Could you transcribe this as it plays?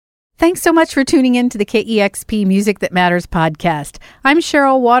Thanks so much for tuning in to the KEXP Music That Matters podcast. I'm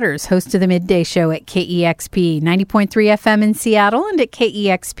Cheryl Waters, host of the Midday Show at KEXP 90.3 FM in Seattle and at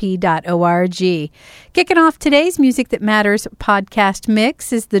KEXP.org. Kicking off today's Music That Matters podcast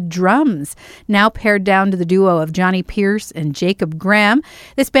mix is The Drums, now pared down to the duo of Johnny Pierce and Jacob Graham.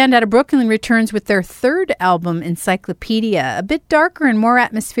 This band out of Brooklyn returns with their third album, Encyclopedia, a bit darker and more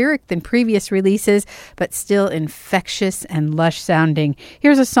atmospheric than previous releases, but still infectious and lush sounding.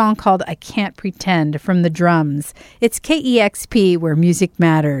 Here's a song called I Can't Pretend from The Drums. It's KEXP, where music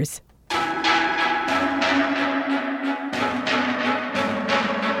matters.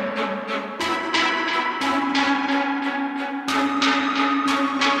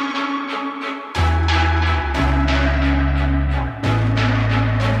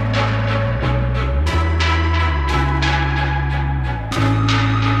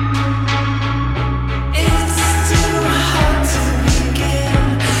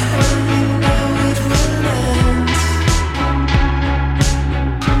 When you know it will end.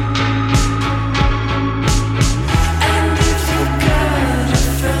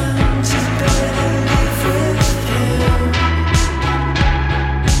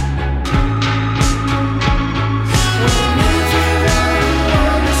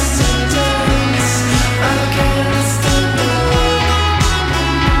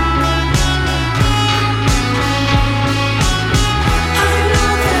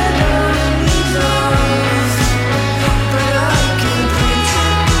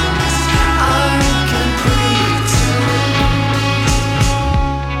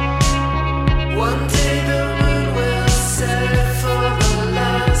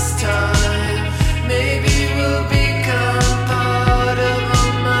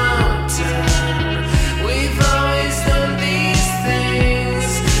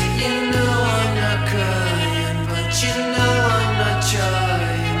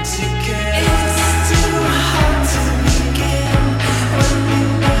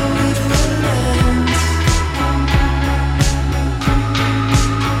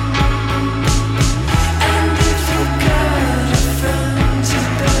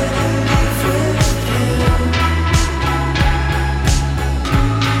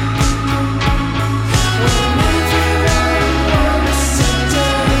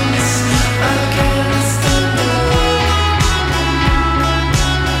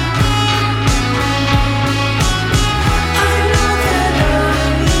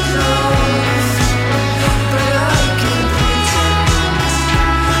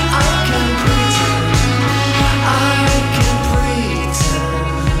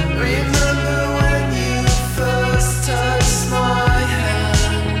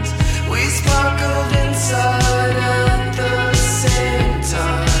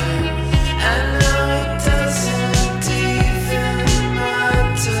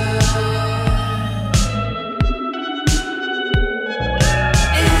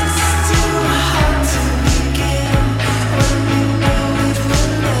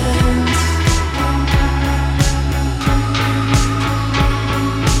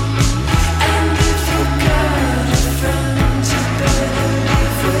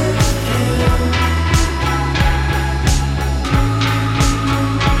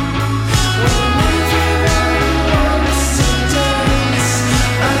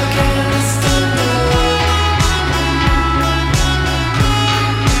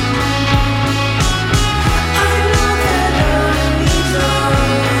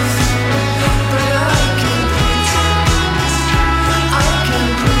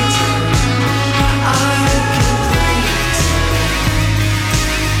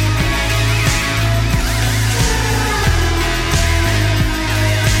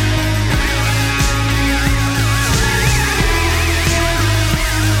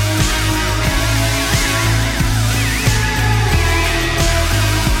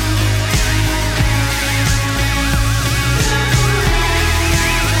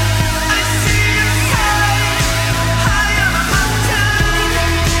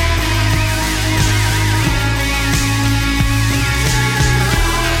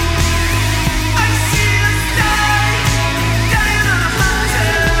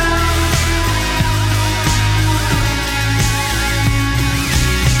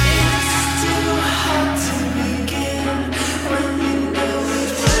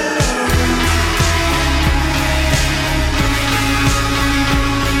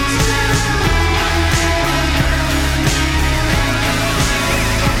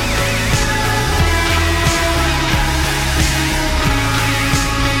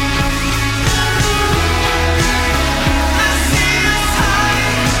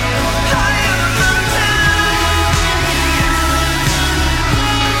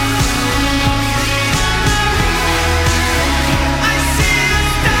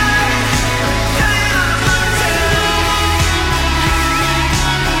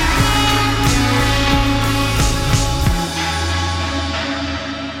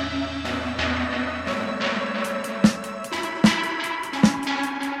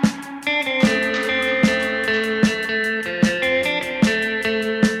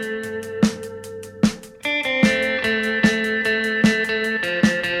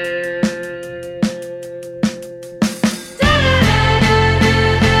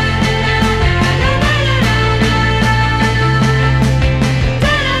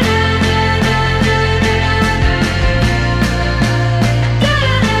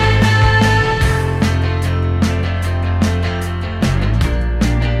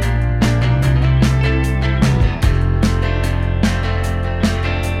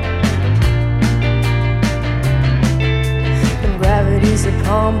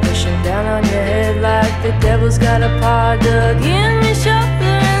 pushing down on your head like the devil's got a paw dug in your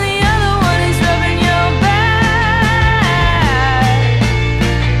shoulder, and the other one is rubbing your back.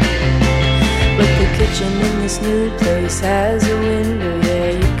 But the kitchen in this new place has a window, yeah,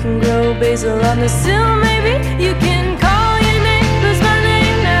 you can grow basil on the sill, maybe you can call your neighbors by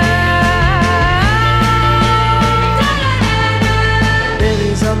name now.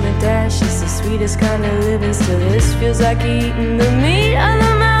 Berries on the dash is the sweetest kind of living, still this feels like eating the meat of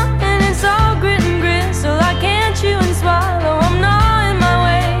the mountain. It's all grit and gristle, I can't chew and swallow, I'm gnawing my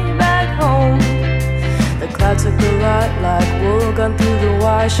way back home. The clouds look a lot like wool gone through the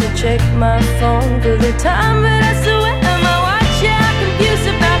wash. I check my phone for the time, but I still wear my watch. Yeah, I'm confused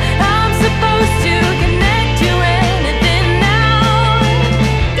about how I'm supposed to connect to anything now.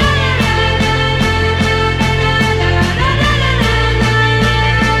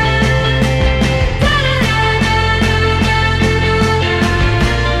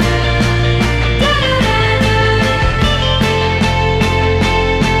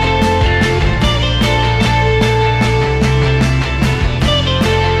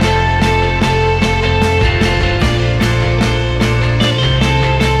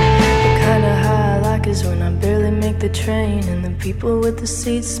 The train and the people with the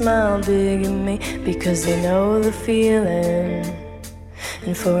seats smile big at me because they know the feeling.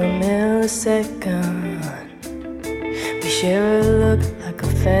 And for a millisecond we share a look like a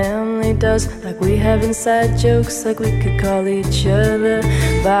family does, like we have inside jokes, like we could call each other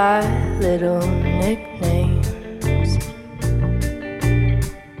by little nicknames.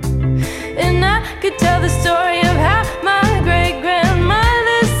 And I could tell the story of how my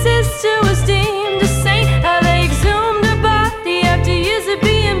great-grandmother's sister was deemed a saint, how they exhumed her body after years of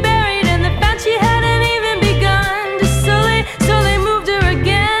being buried, and the fact she hadn't even begun to sully, so they moved her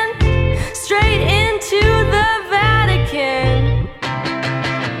again straight into the Vatican.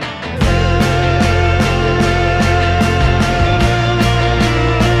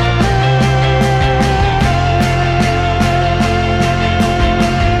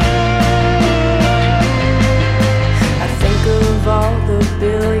 I think of all the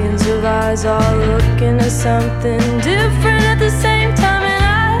billions of eyes all looking at something different at the same time, and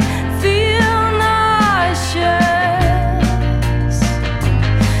I feel nauseous.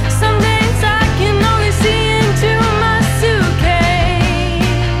 Some days I can only see into my suitcase.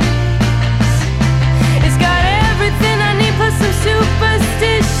 It's got everything I need plus some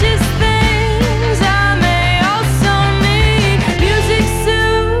superstitious things. I may also need music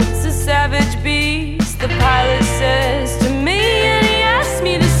suits, a savage beast, the pilot says to me, and he asked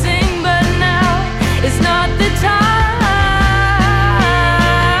me to sing, but now it's not the time.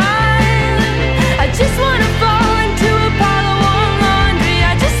 I just wanna fall into a pile of warm laundry.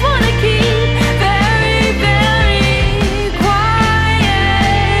 I just wanna keep very, very quiet,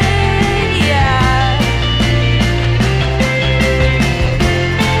 yeah.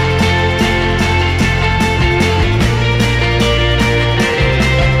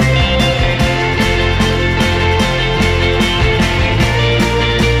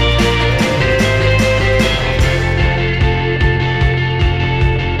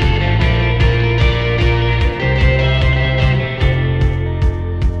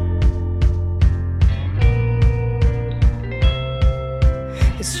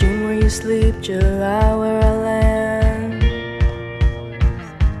 It's June where you sleep, July where I land.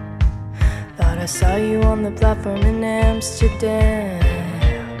 Thought I saw you on the platform in Amsterdam,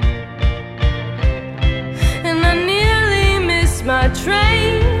 and I nearly missed my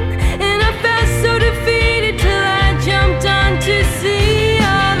train, and I felt so defeated till I jumped on to see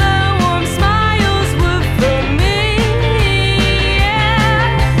all the warm smiles were for me,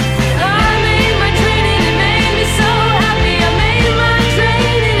 yeah. I made my train and it made me so happy. I made my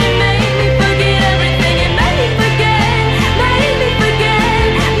train and it made me forget everything. It made me forget, made me forget,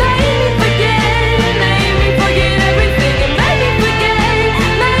 made me forget, made me forget everything. It made me forget,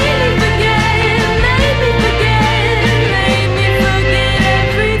 made me forget, made me forget, made me forget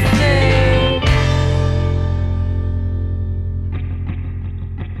everything.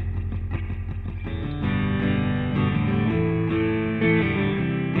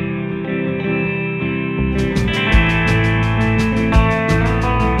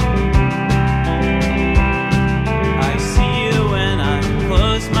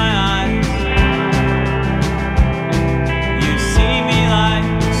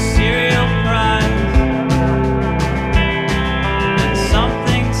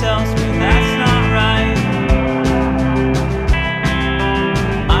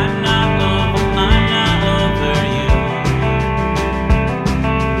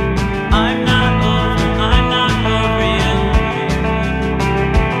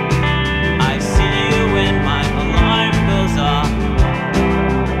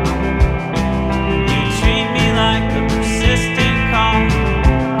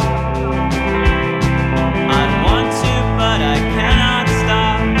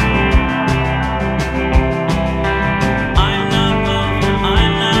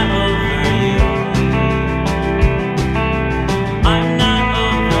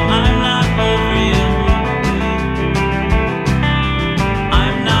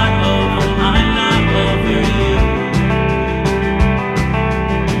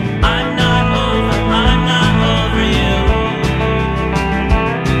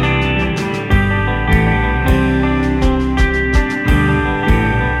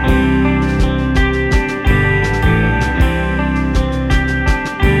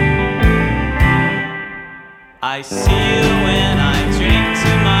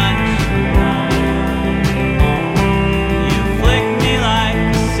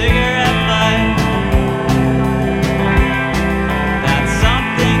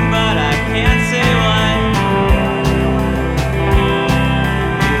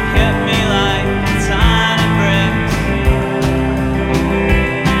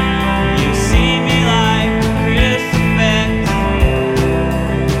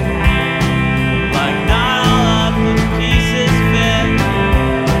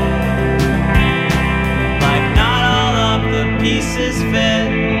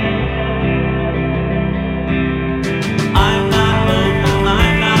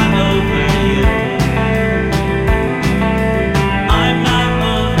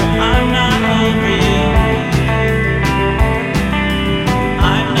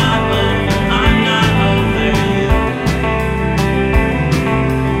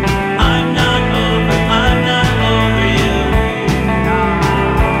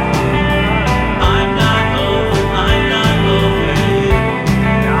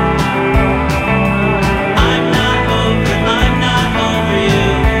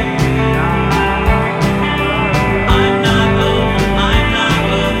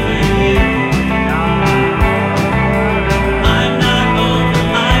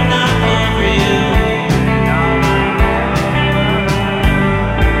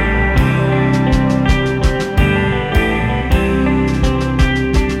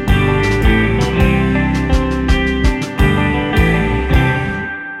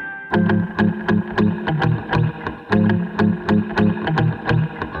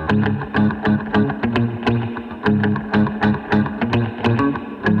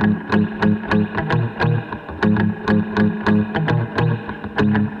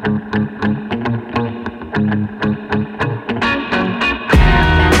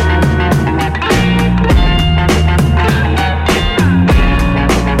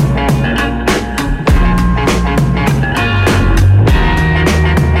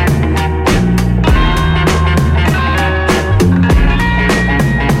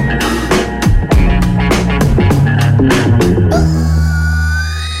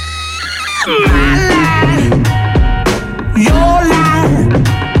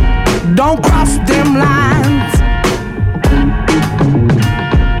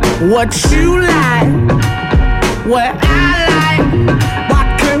 What you like, what I like, why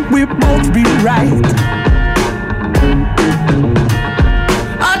can't we both be right?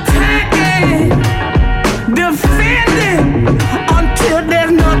 Attacking, defending, until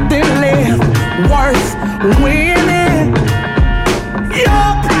there's nothing left worth winning. Your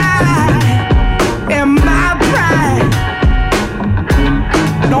pride and my pride,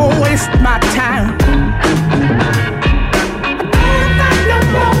 don't waste my time.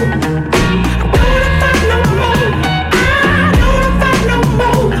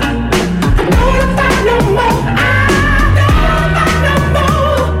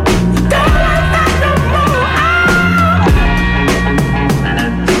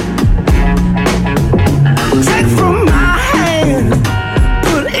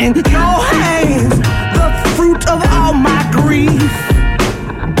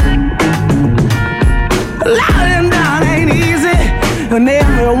 And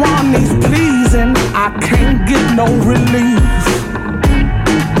everyone needs pleasing, I can't get no relief.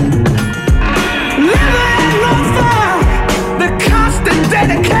 Living on fire, the constant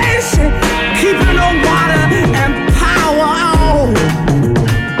dedication, keeping the water and power on.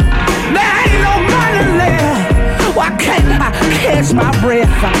 There ain't no money left, why can't I catch my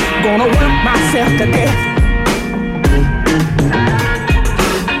breath? I'm gonna work myself to death.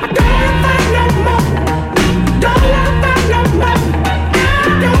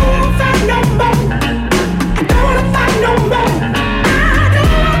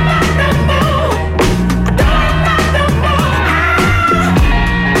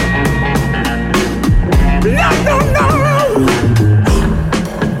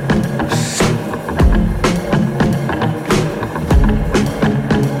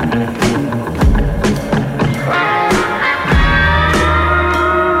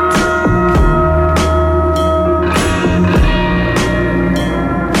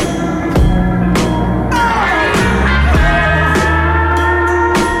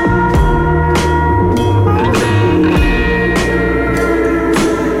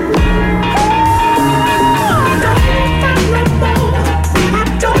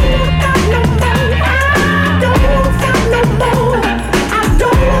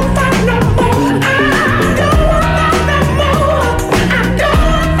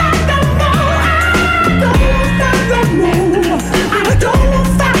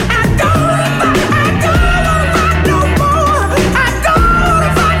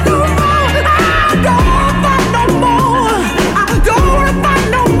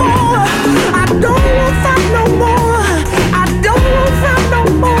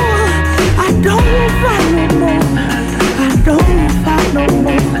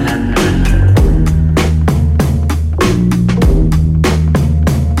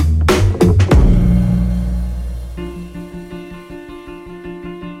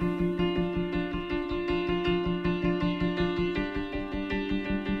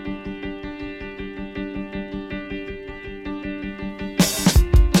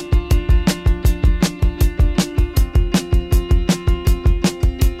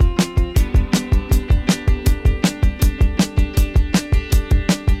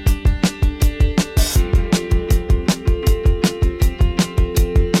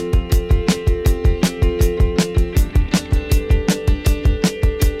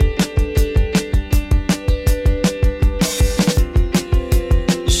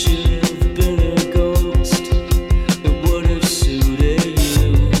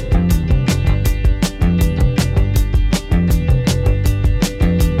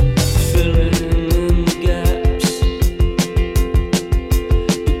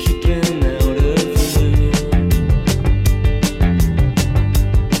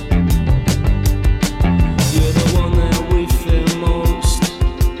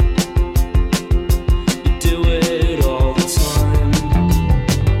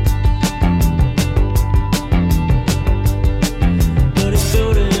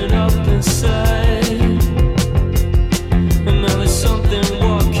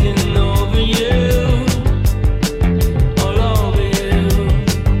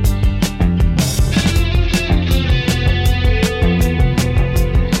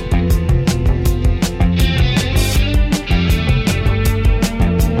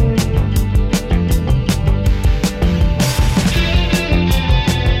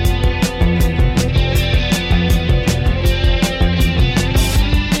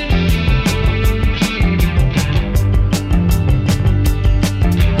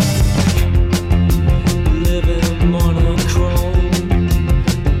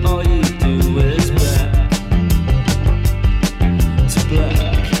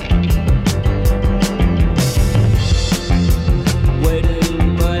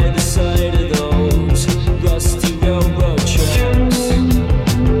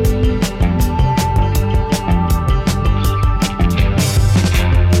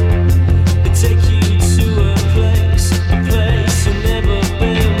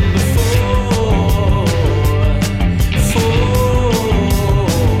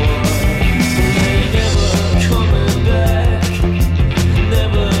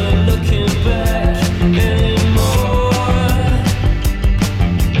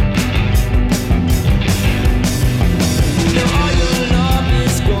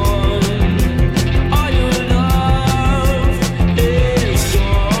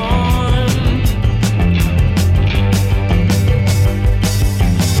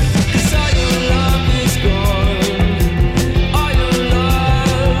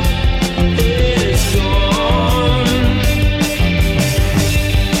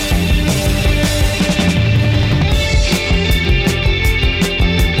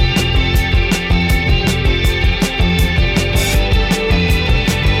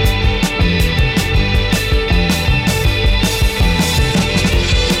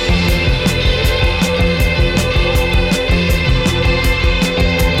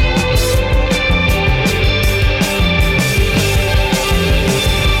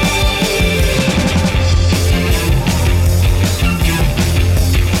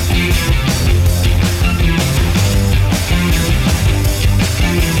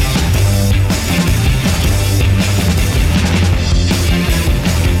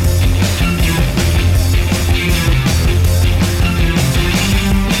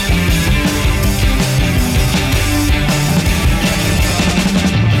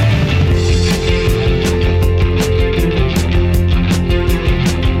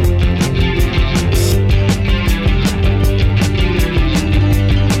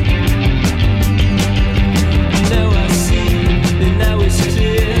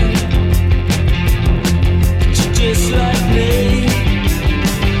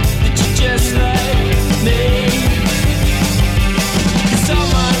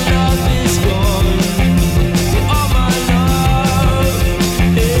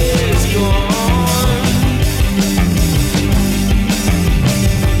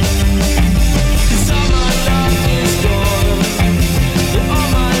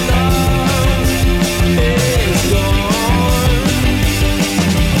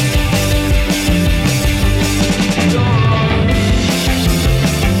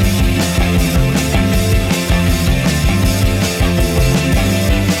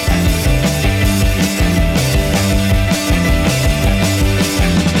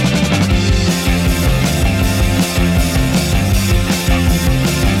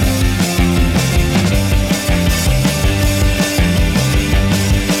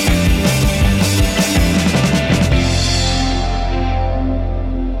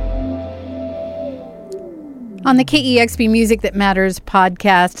 On the KEXP Music That Matters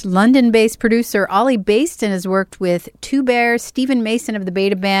podcast, London-based producer Ollie Baston has worked with Two Bear, Stephen Mason of the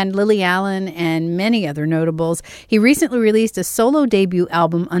Beta Band, Lily Allen, and many other notables. He recently released a solo debut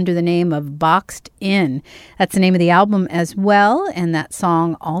album under the name of Boxed In. That's the name of the album as well, and that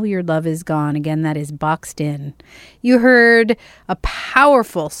song, All Your Love Is Gone. Again, that is Boxed In. You heard a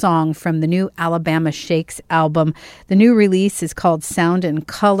powerful song from the new Alabama Shakes album. The new release is called Sound and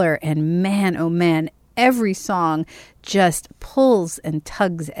Color, and man, oh man, every song just pulls and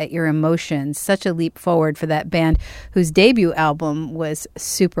tugs at your emotions. Such a leap forward for that band whose debut album was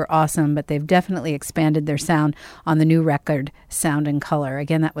super awesome, but they've definitely expanded their sound on the new record, Sound and Color.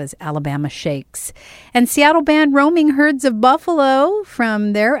 Again, that was Alabama Shakes. And Seattle band Roaming Herds of Buffalo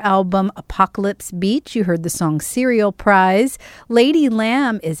from their album Apocalypse Beach. You heard the song Serial Prize. Lady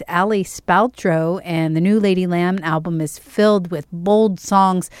Lamb is Ali Spaltro, and the new Lady Lamb album is filled with bold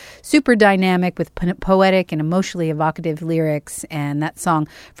songs, super dynamic with poetic and emotionally evocative lyrics, and that song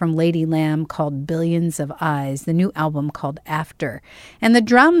from Lady Lamb called Billions of Eyes, the new album called After, and the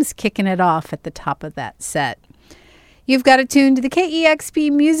drums kicking it off at the top of that set. You've got it tuned to the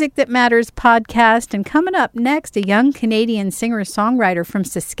KEXP Music That Matters podcast, and coming up next, a young Canadian singer-songwriter from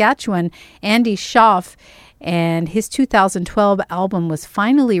Saskatchewan, Andy Schaaf, and his 2012 album was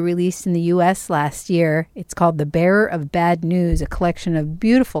finally released in the U.S. last year. It's called The Bearer of Bad News, a collection of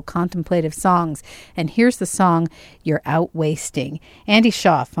beautiful contemplative songs. And here's the song, You're Out Wasting. Andy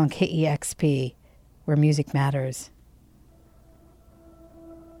Schaaf on KEXP, where music matters.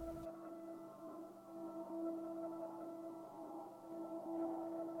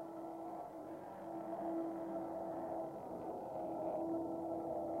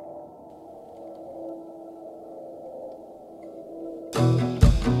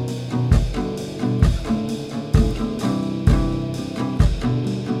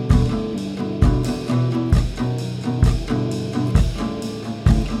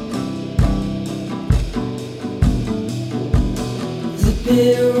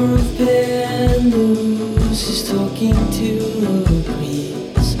 Bearer of bad news is talking to the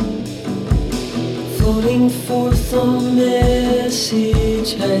breeze, floating forth a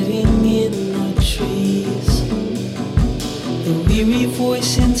message hiding in the trees. The weary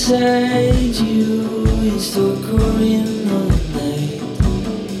voice inside you is darker in the night,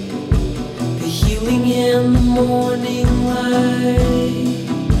 the healing in the morning light.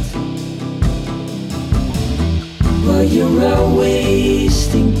 While you're out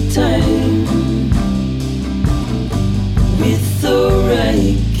wasting time with the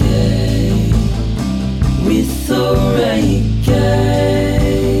right guy, with the right guy,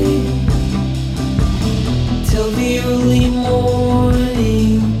 till the early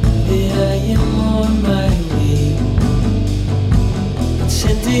morning that I am on my way, and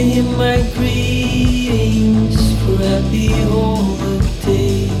send to him my greetings for happy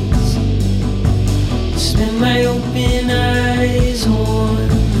holidays. Spend my open eyes on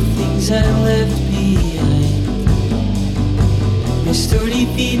the things I left behind, my sturdy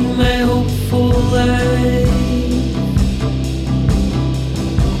feet and my hopeful life.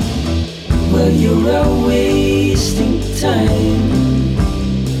 While you're out wasting time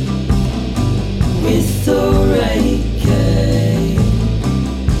with the right guy,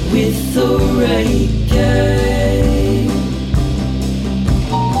 with the right guy.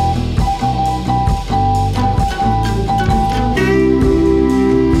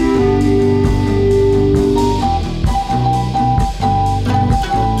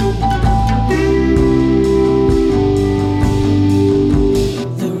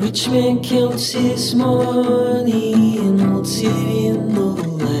 Man counts his money and holds it in the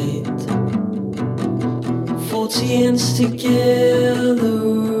light, folds hands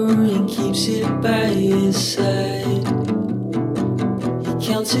together and keeps it by his side. He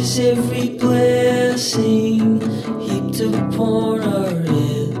counts his every blessing heaped upon our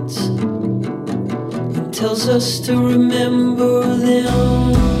heads, and tells us to remember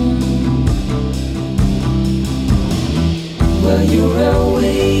them. While you're out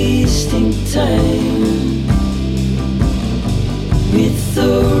wasting time with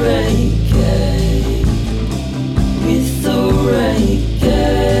the right guy, with the right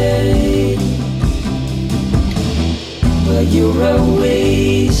guy. While you're out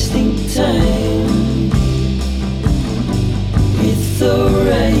wasting time with the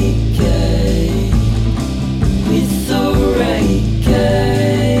right guy, with the right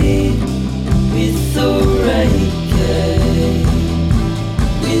guy, with the right guy,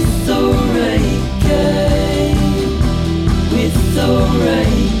 with the right guy, with the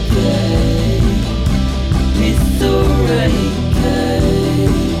right guy, with the right guy,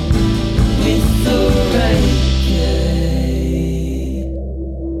 with the right guy.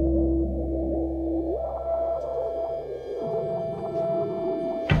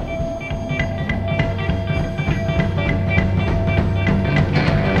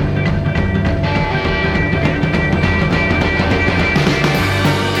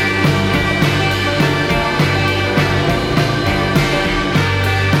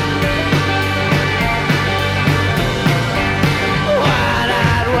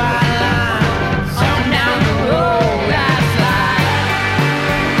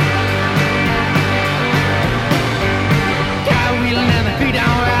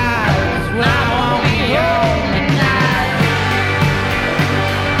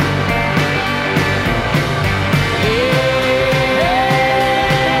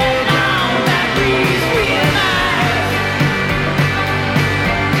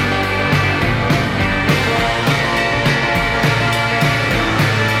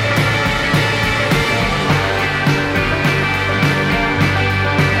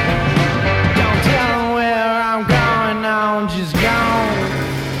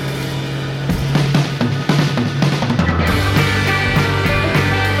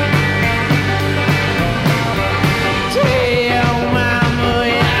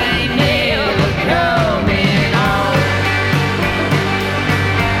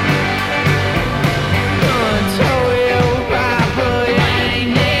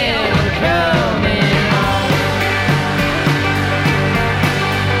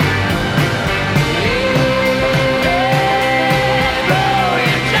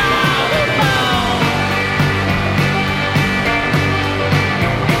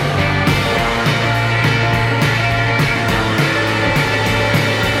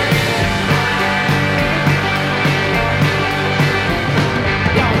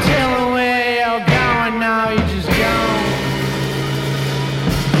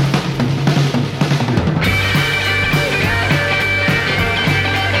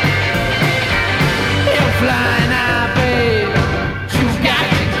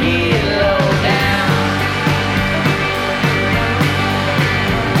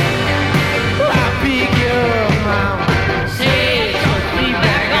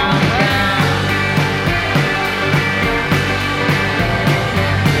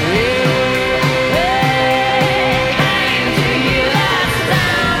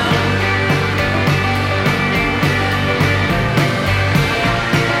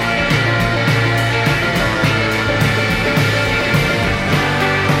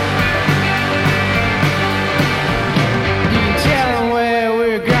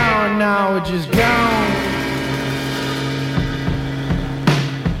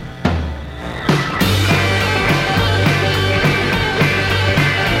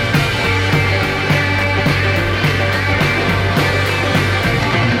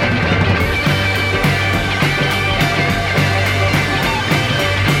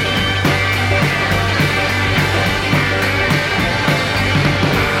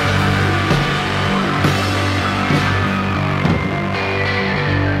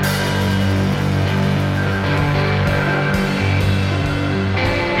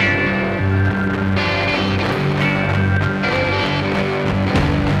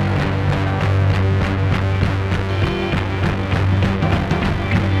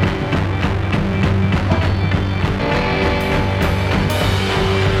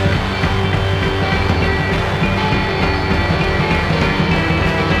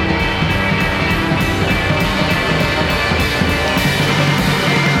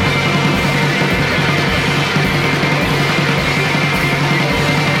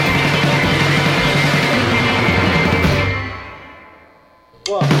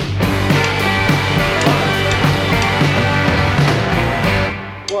 Wherever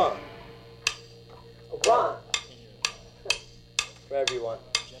you want.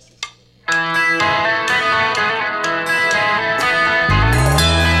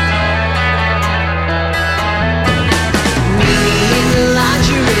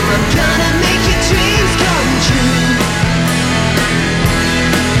 I'm gonna make your dreams come true.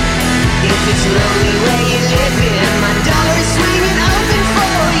 If it's lonely where you live in, my door is swinging open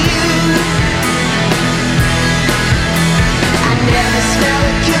for you.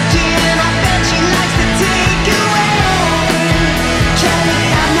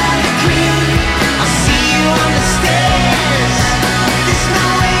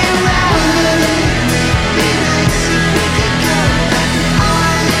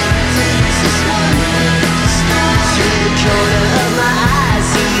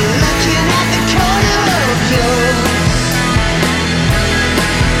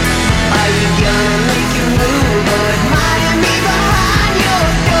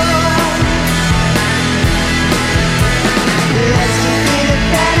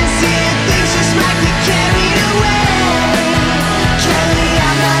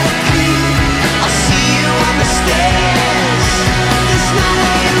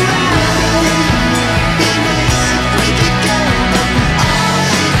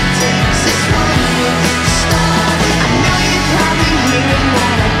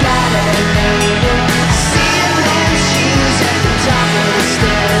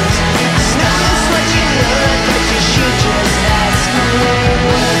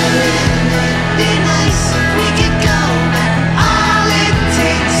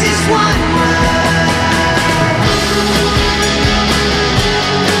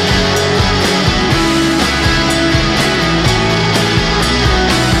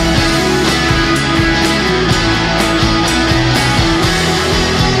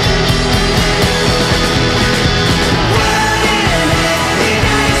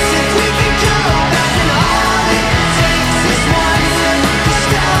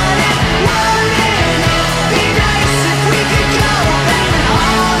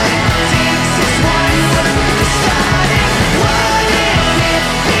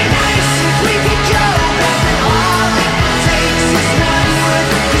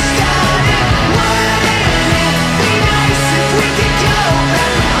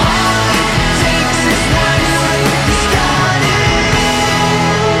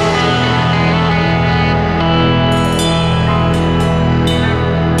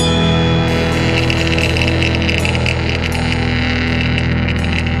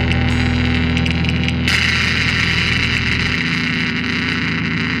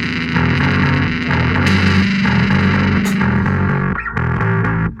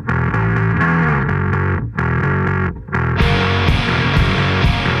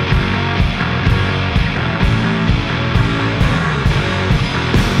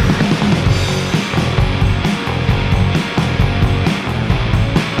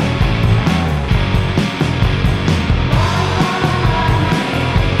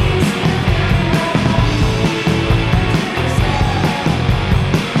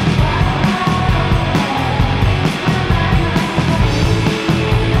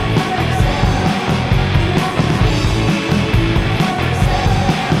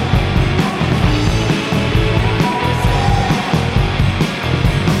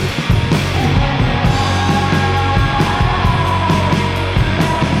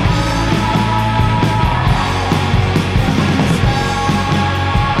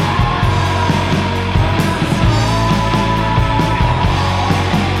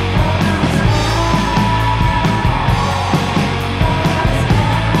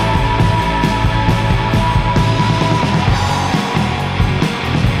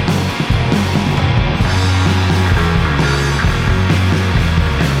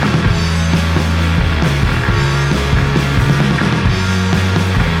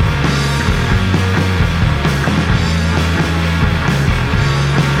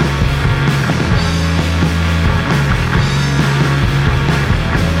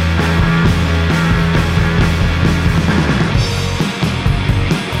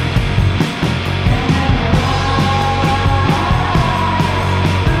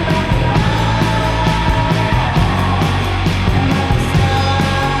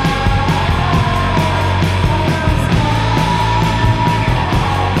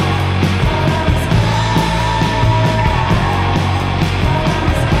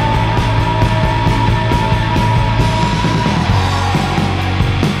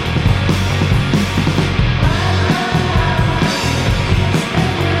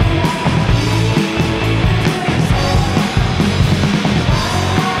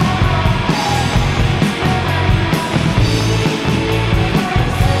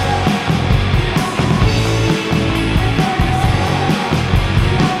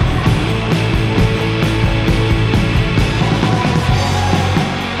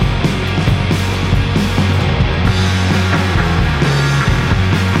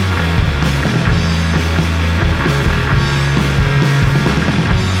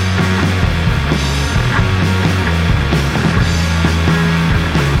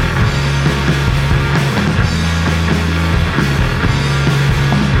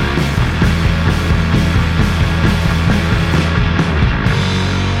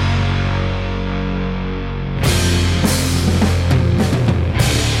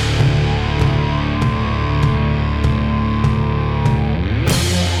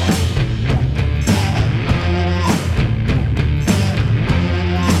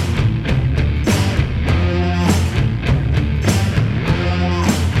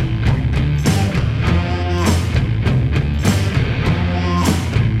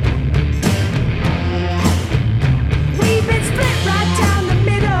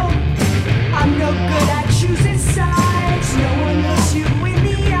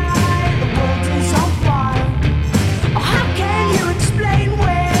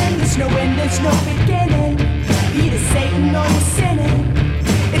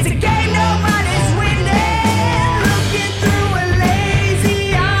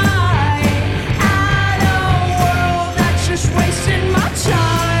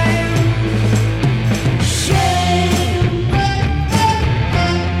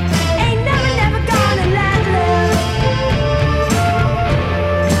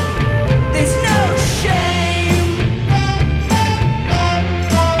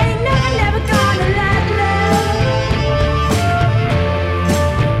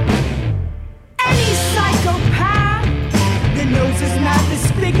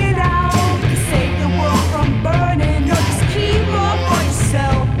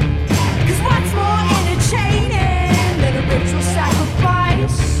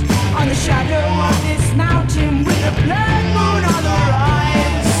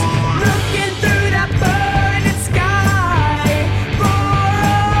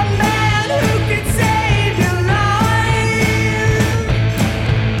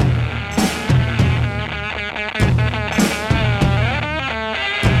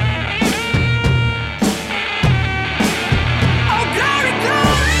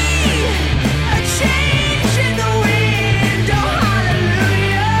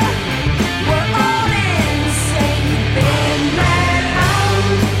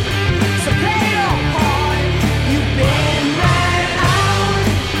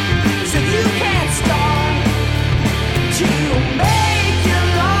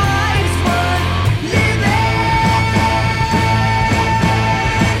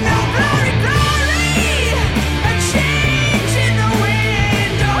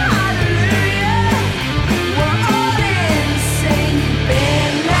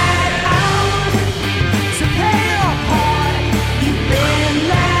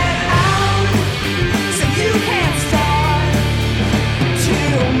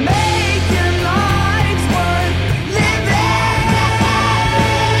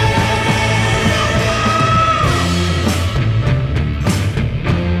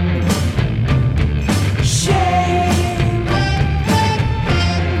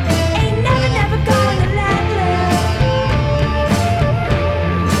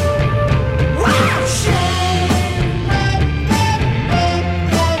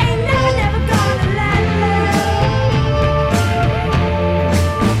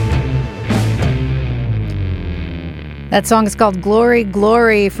 That song is called Glory,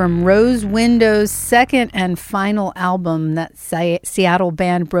 Glory from Rose Window's second and final album. That Seattle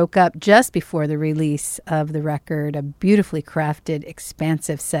band broke up just before the release of the record, a beautifully crafted,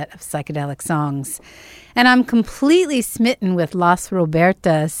 expansive set of psychedelic songs. And I'm completely smitten with Las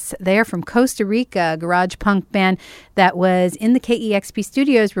Robertas. They are from Costa Rica, a garage punk band that was in the KEXP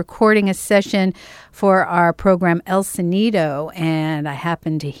studios recording a session for our program El Sonido. And I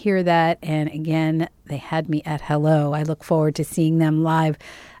happened to hear that. And again, they had me at hello. I look forward to seeing them live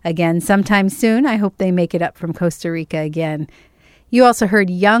again sometime soon. I hope they make it up from Costa Rica again. You also heard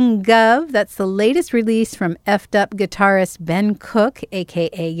Young Gov. That's the latest release from effed up guitarist Ben Cook,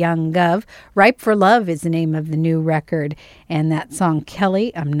 a.k.a. Young Gov. Ripe for Love is the name of the new record. And that song,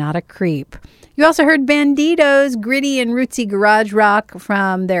 Kelly, I'm Not a Creep. You also heard Bandidos, gritty and rootsy garage rock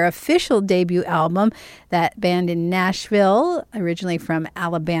from their official debut album. That band in Nashville, originally from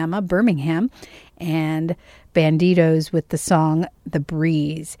Alabama, Birmingham. And Bandidos with the song The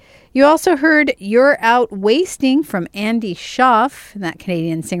Breeze. You also heard You're Out Wasting from Andy Schaaf, that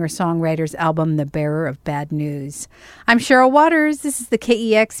Canadian singer-songwriter's album The Bearer of Bad News. I'm Cheryl Waters. This is the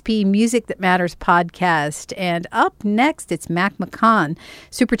KEXP Music That Matters podcast. And up next, it's Mac McCaughan.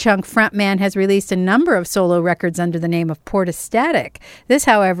 Superchunk frontman has released a number of solo records under the name of Portastatic. This,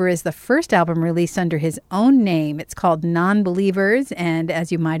 however, is the first album released under his own name. It's called Non-Believers, and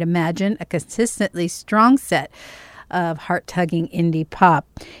as you might imagine, a consistently strong set of heart-tugging indie pop.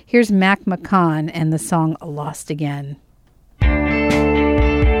 Here's Mac McCaughan and the song Lost Again.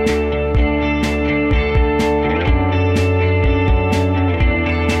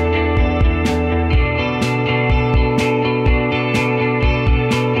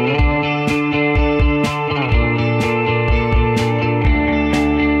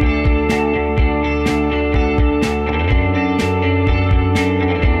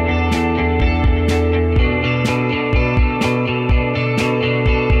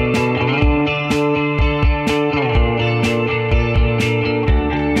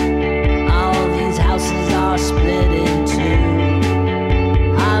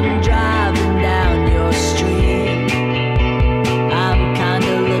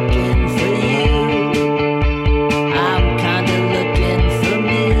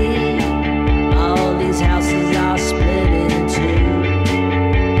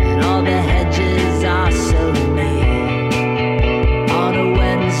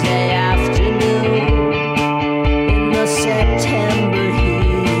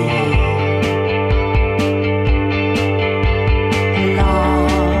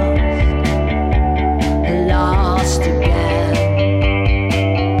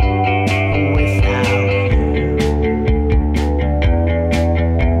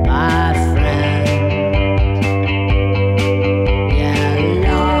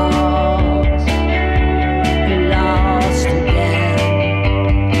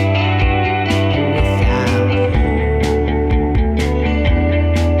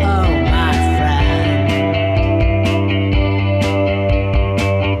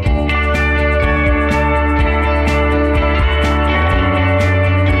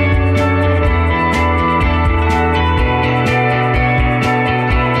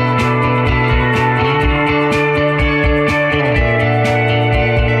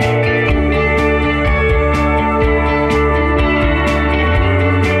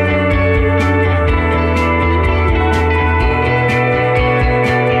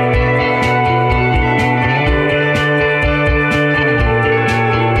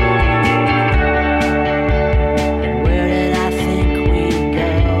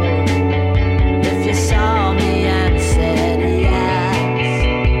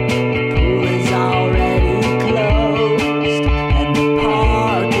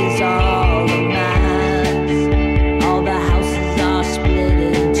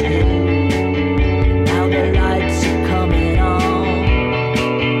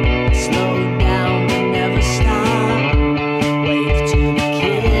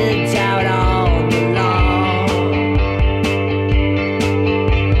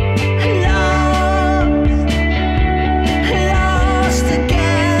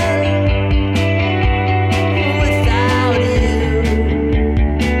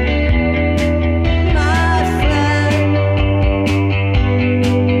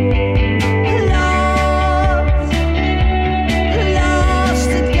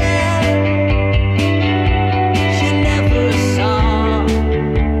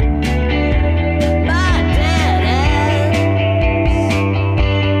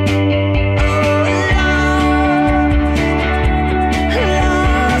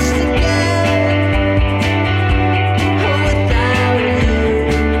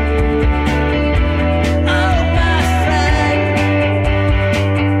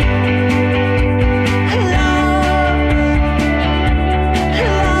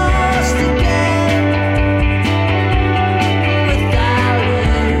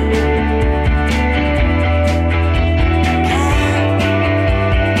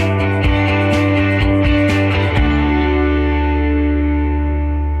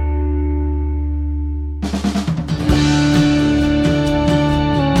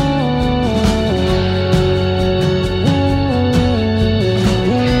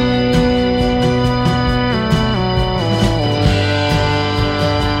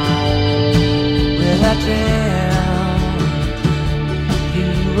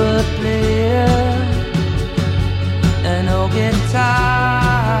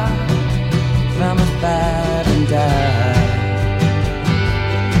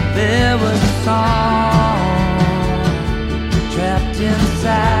 there was a song trapped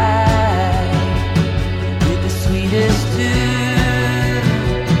inside with the sweetest tune.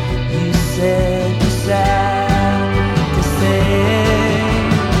 You said you sad to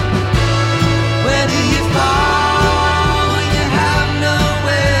sing. Where do you fall when you have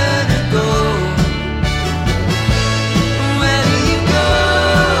nowhere to go? Where do you go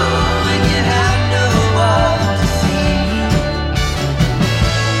when you have no one to see?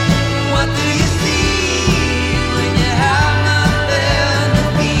 What do you see when you have nothing to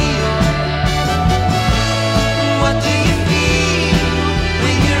feel? What do you feel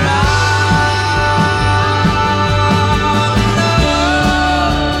when you're all alone?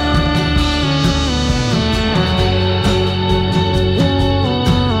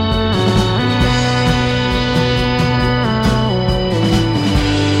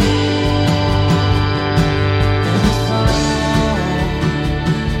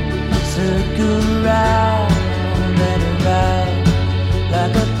 Circle round and around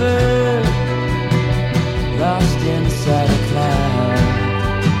like a bird lost inside a cloud,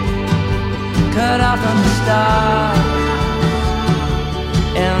 cut off from the stars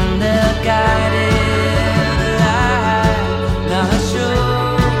and their guided light. Now the show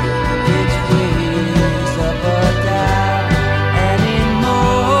which ways up or down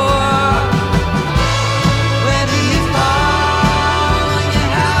anymore. Where do you fall when you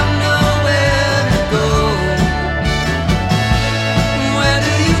have nowhere to go? Where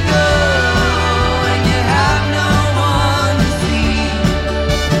do you go when you have no one to see?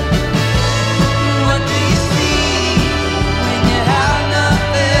 What do you see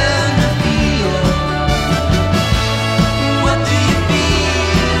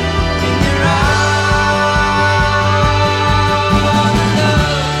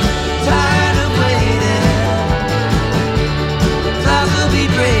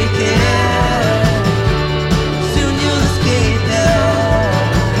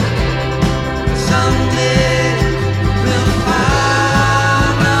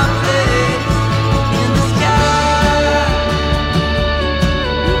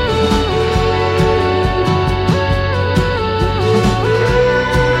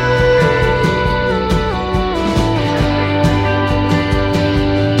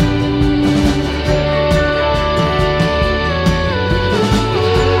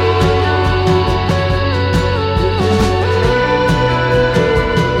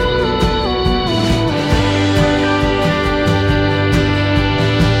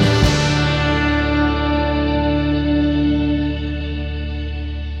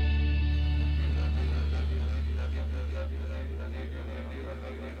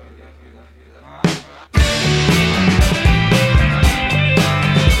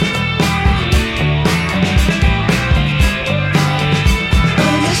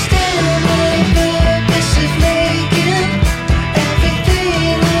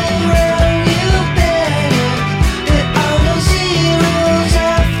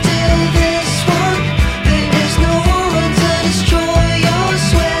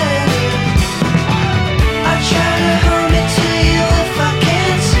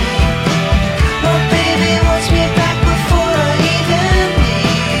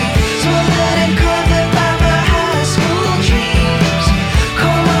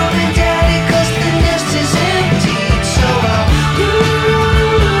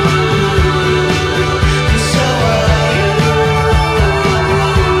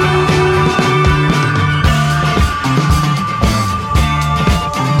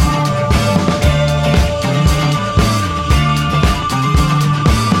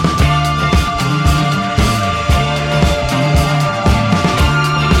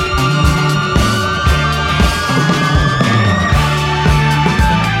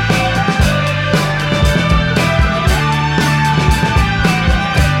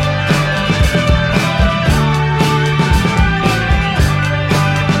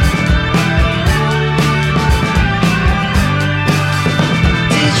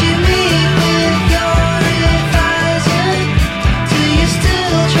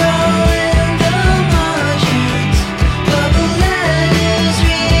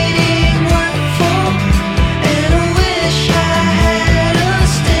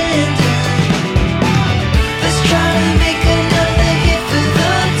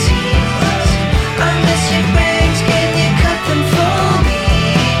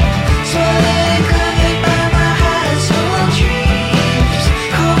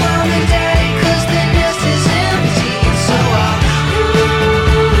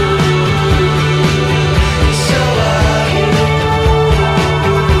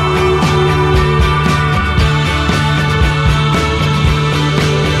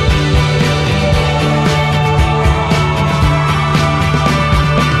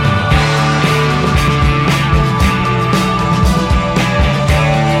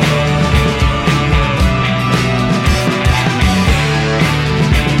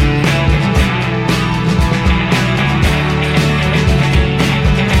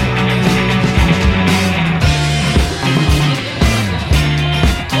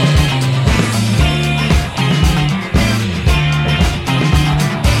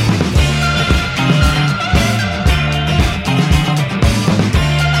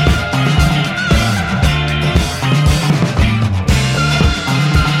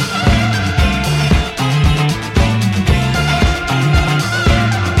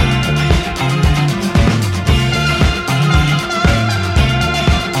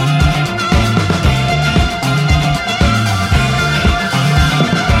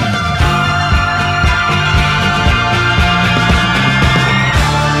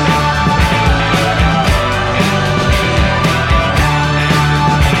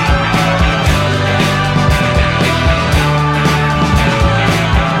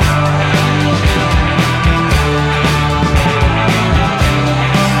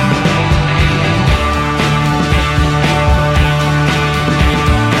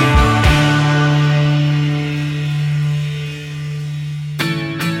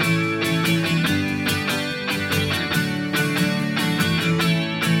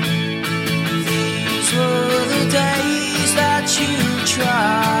that you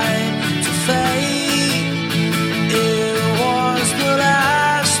tried to fake. It was the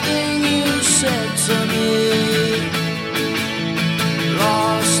last thing you said to me.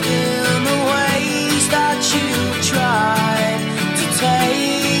 Lost in the ways that you tried to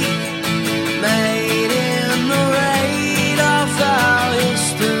take. Made in the rain of our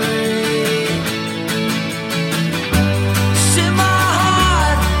history. It's in my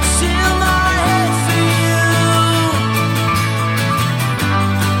heart, it's in my head for you.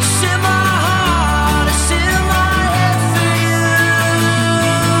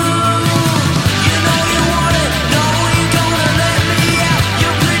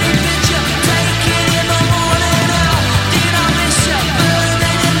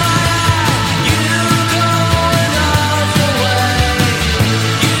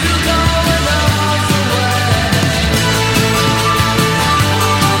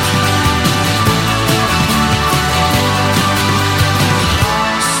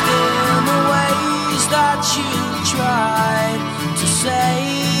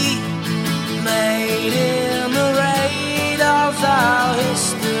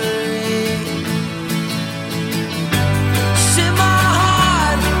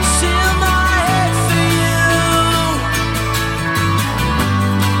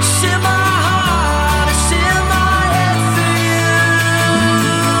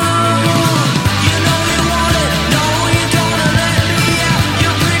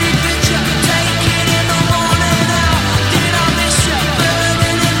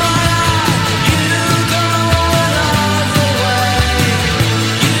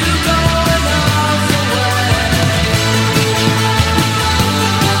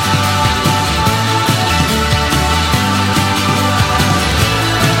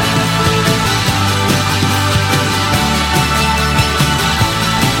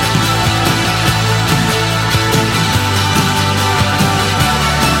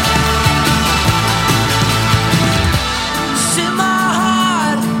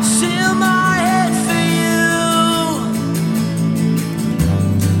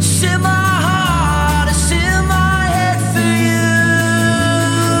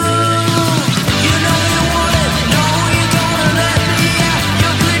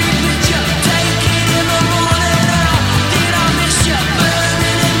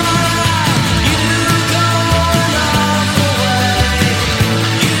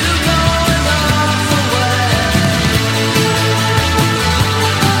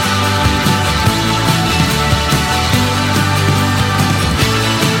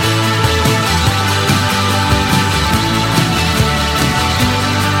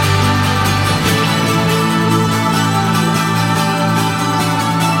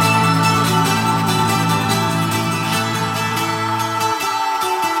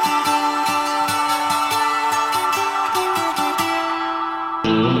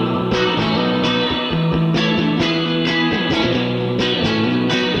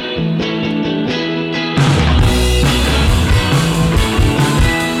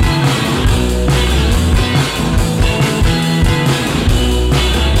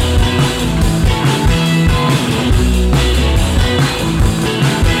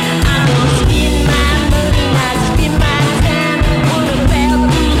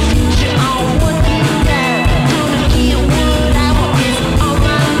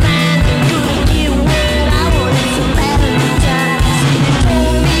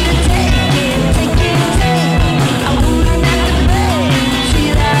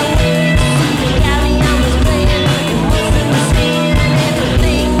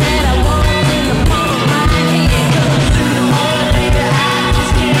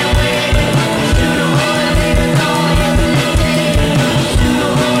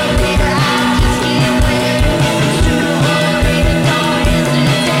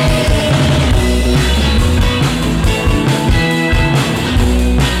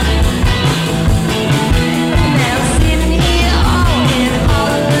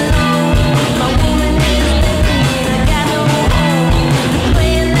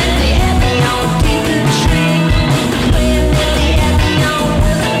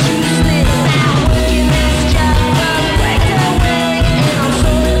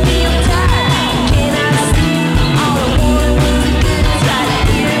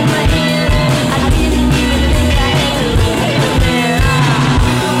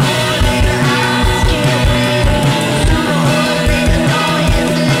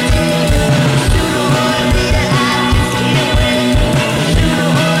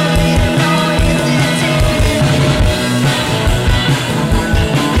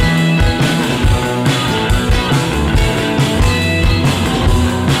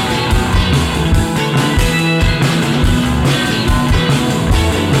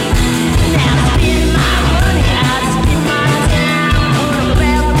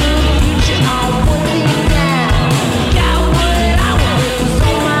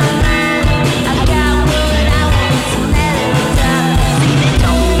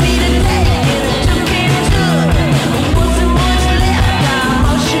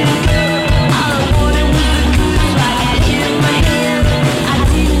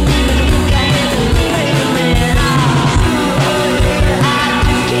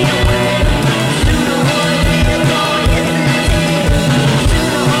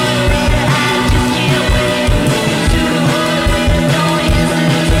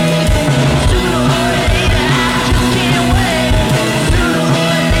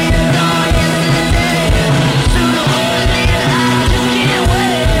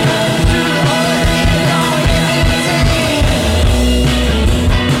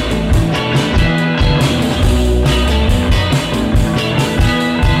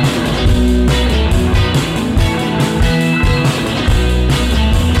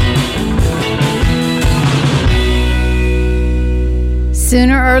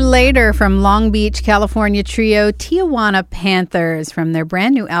 Sooner or Later from Long Beach, California trio Tijuana Panthers from their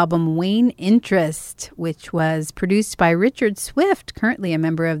brand new album Wayne Interest, which was produced by Richard Swift, currently a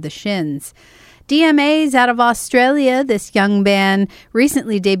member of the Shins. DMA's out of Australia. This young band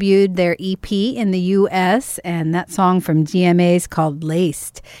recently debuted their EP in the U.S., and that song from DMA is called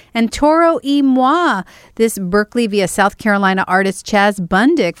Laced. And Toro y Moi, this Berkeley via South Carolina artist Chaz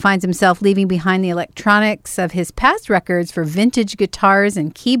Bundick finds himself leaving behind the electronics of his past records for vintage guitars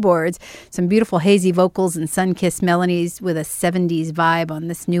and keyboards, some beautiful hazy vocals and sun-kissed melodies with a 70s vibe on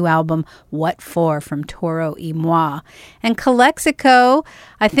this new album, What For, from Toro y Moi. And Calexico,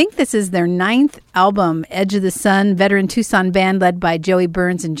 I think this is their 9th album, Edge of the Sun, veteran Tucson band led by Joey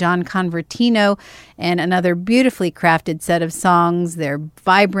Burns and John Convertino, and another beautifully crafted set of songs. They're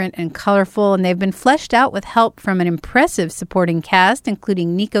vibrant and colorful, and they've been fleshed out with help from an impressive supporting cast,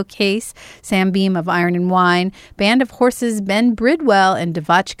 including Nico Case, Sam Beam of Iron and Wine, Band of Horses' Ben Bridwell, and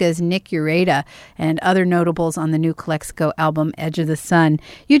Devotchka's Nick Ureta, and other notables on the new Calexico album, Edge of the Sun.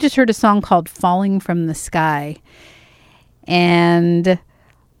 You just heard a song called Falling from the Sky. And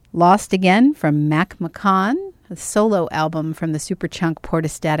Lost Again from Mac McCon, a solo album from the Superchunk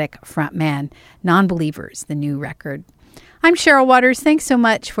Portastatic frontman. Non-Believers, the new record. I'm Cheryl Waters. Thanks so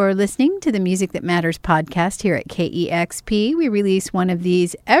much for listening to the Music That Matters podcast here at KEXP. We release one of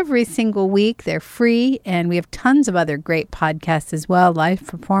these every single week. They're free, and we have tons of other great podcasts as well. Live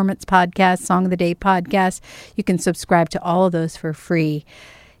performance podcasts, Song of the Day podcasts. You can subscribe to all of those for free.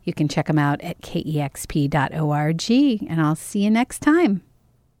 You can check them out at kexp.org, and I'll see you next time.